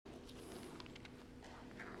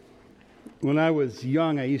When I was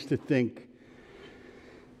young, I used to think,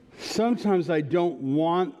 sometimes I don't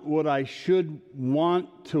want what I should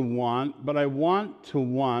want to want, but I want to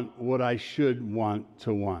want what I should want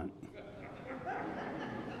to want.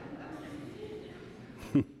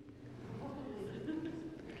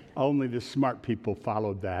 Only the smart people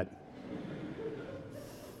followed that.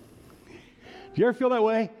 Do you ever feel that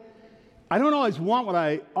way? I don't always want what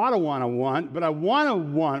I ought to want, but I want to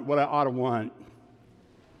want what I ought to want.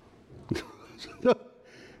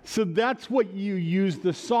 So that's what you use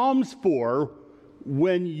the Psalms for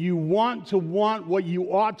when you want to want what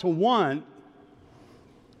you ought to want.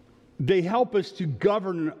 They help us to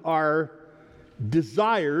govern our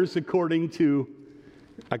desires according to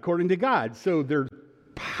God. So they're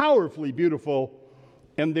powerfully beautiful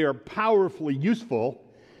and they're powerfully useful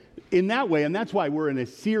in that way. And that's why we're in a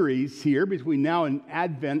series here between now and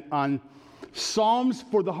Advent on Psalms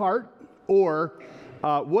for the heart, or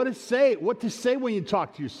what to say when you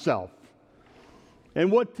talk to yourself,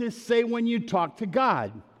 and what to say when you talk to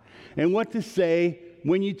God, and what to say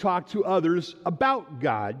when you talk to others about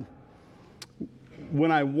God.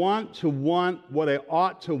 When I want to want what I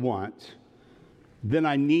ought to want, then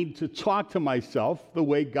I need to talk to myself the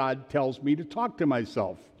way God tells me to talk to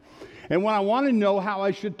myself. And when I want to know how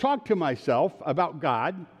I should talk to myself about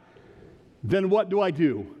God, then what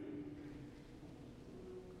do?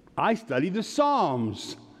 I study the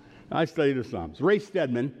Psalms. Ray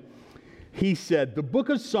Stedman, he said, the book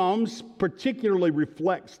of Psalms particularly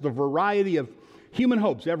reflects the variety of human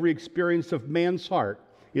hopes. Every experience of man's heart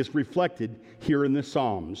is reflected here in the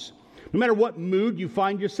Psalms. No matter what mood you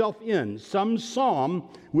find yourself in, some psalm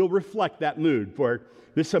will reflect that mood. For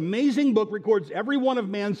this amazing book records every one of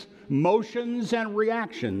man's motions and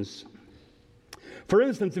reactions. For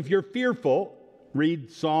instance, if you're fearful,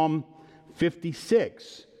 read Psalm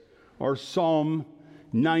 56 or Psalm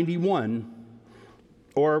 91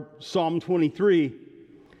 or Psalm 23.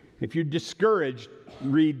 If you're discouraged,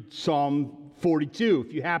 read Psalm 42.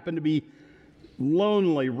 If you happen to be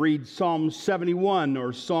lonely, read Psalm 71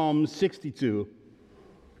 or Psalm 62.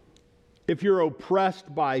 If you're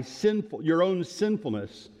oppressed by your own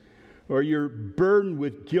sinfulness, or you're burdened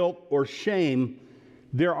with guilt or shame,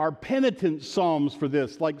 there are penitent psalms for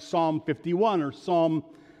this, like Psalm 51 or Psalm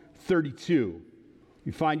 32.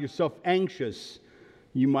 You find yourself anxious,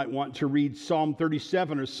 you might want to read Psalm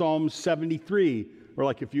 37 or Psalm 73, or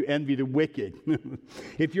like if you envy the wicked.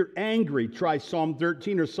 If you're angry, try Psalm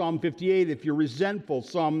 13 or Psalm 58. If you're resentful,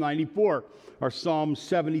 Psalm 94 or Psalm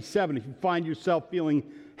 77. If you find yourself feeling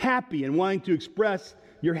happy and wanting to express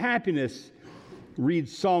your happiness, read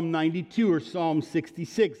Psalm 92 or Psalm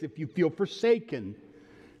 66. If you feel forsaken,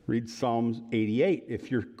 read Psalm 88. If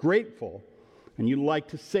you're grateful and you like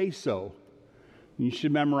to say so, you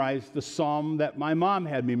should memorize the psalm that my mom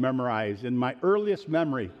had me memorize in my earliest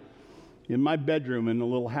memory in my bedroom in a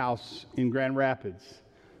little house in Grand Rapids.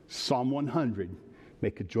 Psalm 100,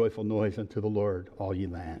 make a joyful noise unto the Lord, all ye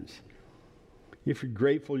lands. If you're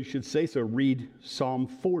grateful, you should say so. Read Psalm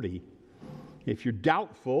 40. If you're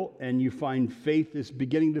doubtful and you find faith is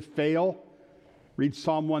beginning to fail, read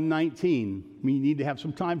Psalm 119. You need to have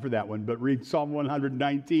some time for that one, but read Psalm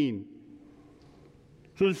 119.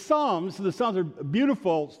 So the Psalms are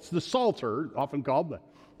beautiful. It's the Psalter, often called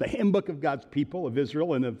the hymn book of God's people, of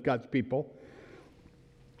Israel and of God's people.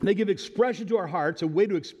 They give expression to our hearts, a way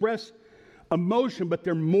to express emotion, but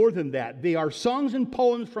they're more than that. They are songs and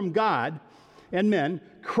poems from God and men,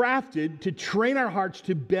 crafted to train our hearts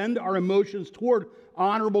to bend our emotions toward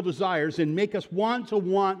honorable desires and make us want to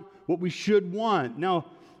want what we should want. Now,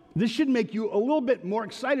 this should make you a little bit more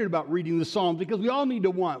excited about reading the Psalms, because we all need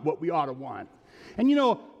to want what we ought to want. And you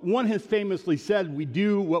know, one has famously said, we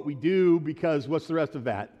do what we do because what's the rest of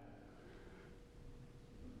that?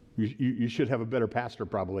 You should have a better pastor,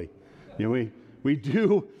 probably. You know, we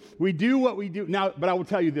do what we do. Now, but I will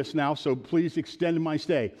tell you this now, so please extend my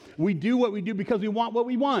stay. We do what we do because we want what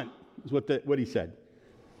we want, is what he said.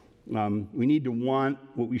 We need to want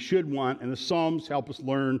what we should want, and the Psalms help us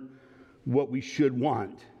learn what we should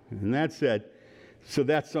want. And that's it. So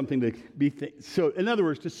that's something to be... So in other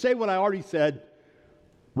words, to say what I already said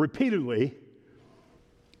repeatedly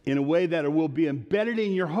in a way that it will be embedded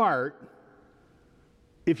in your heart.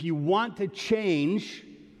 If you want to change,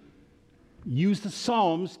 use the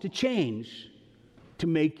Psalms to change, to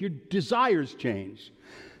make your desires change.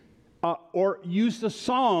 Or use the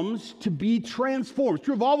Psalms to be transformed. It's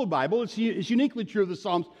true of all the Bible. It's uniquely true of the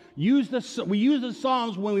Psalms. We use the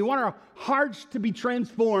Psalms when we want our hearts to be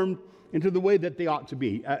transformed into the way that they ought to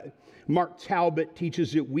be. Mark Talbot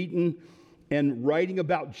teaches at Wheaton, and writing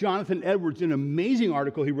about Jonathan Edwards, an amazing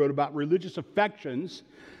article he wrote about religious affections,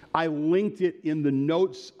 I linked it in the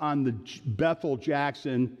notes on the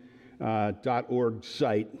BethelJackson.org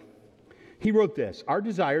site. He wrote this: our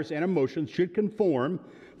desires and emotions should conform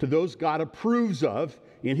to those God approves of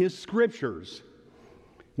in his scriptures.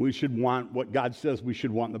 We should want what God says we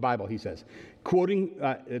should want in the Bible, he says. Quoting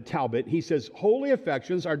Talbot, he says, holy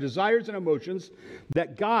affections are desires and emotions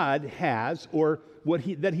that God has, or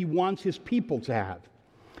that he wants his people to have.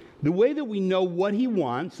 The way that we know what he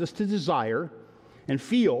wants us to desire and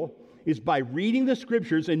feel is by reading the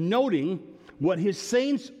scriptures and noting what his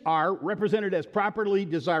saints are represented as properly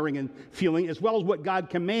desiring and feeling, as well as what God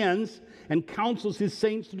commands and counsels his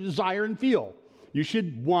saints to desire and feel. You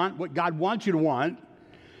should want what God wants you to want,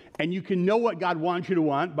 and you can know what God wants you to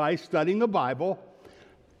want by studying the Bible,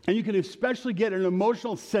 and you can especially get an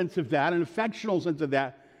emotional sense of that, an affectional sense of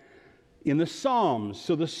that in the Psalms.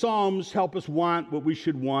 So the Psalms help us want what we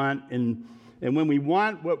should want, and when we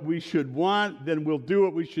want what we should want, then we'll do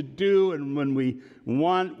what we should do. And when we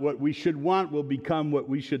want what we should want, we'll become what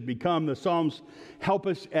we should become. The Psalms help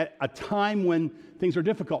us at a time when things are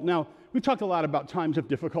difficult. Now, we've talked a lot about times of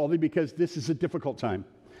difficulty because this is a difficult time.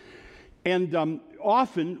 And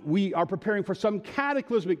often we are preparing for some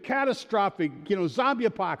cataclysmic, catastrophic, zombie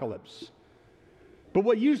apocalypse. But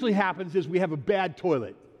what usually happens is we have a bad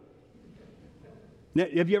toilet. Now,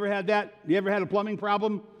 have you ever had that? You ever had a plumbing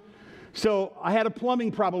problem? So I had a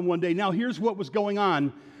plumbing problem one day. Now, here's what was going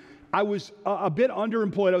on. I was a bit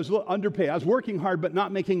underemployed. I was a little underpaid. I was working hard but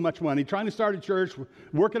not making much money, trying to start a church,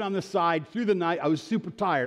 working on the side through the night. I was super tired.